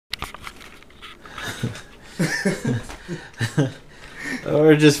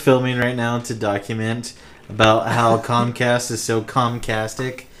We're just filming right now to document about how Comcast is so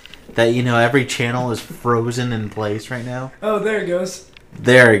Comcastic that, you know, every channel is frozen in place right now. Oh, there it goes.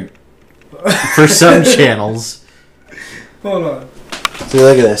 There, for some channels. Hold on. So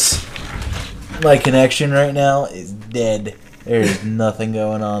look at this. My connection right now is dead. There's nothing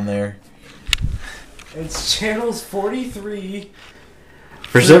going on there. It's channels 43.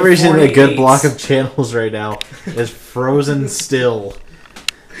 For some reason, a good block of channels right now is frozen still.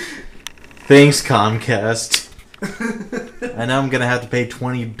 Thanks, Comcast. I know I'm going to have to pay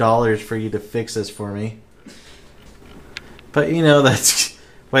 $20 for you to fix this for me. But, you know, that's...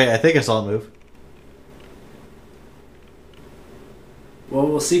 Wait, I think I saw it move. Well,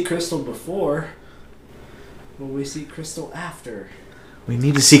 we'll see Crystal before. Will we see Crystal after? We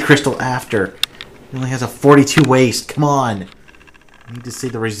need to see Crystal after. He only has a 42 waist. Come on. We need to see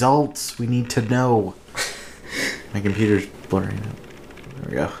the results. We need to know. My computer's blurring out. There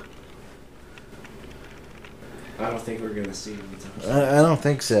we go. I don't think we're going to see him. I don't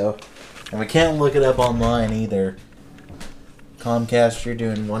think so. And we can't look it up online either. Comcast, you're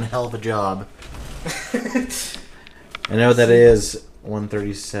doing one hell of a job. I know that it is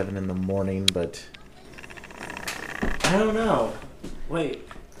 1:37 in the morning, but... I don't know. Wait.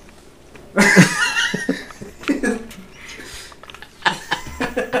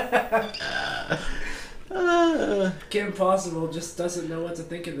 Kim Possible just doesn't know what to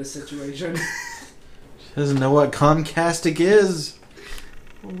think of this situation. She doesn't know what Comcastic is.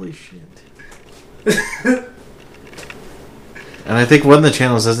 Holy shit. And I think one of the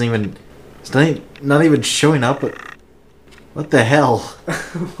channels doesn't even... It's not even showing up. What the hell?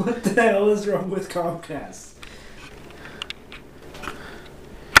 What the hell is wrong with Comcast?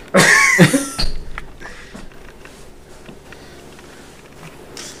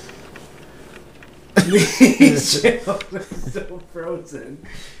 These channels are so frozen.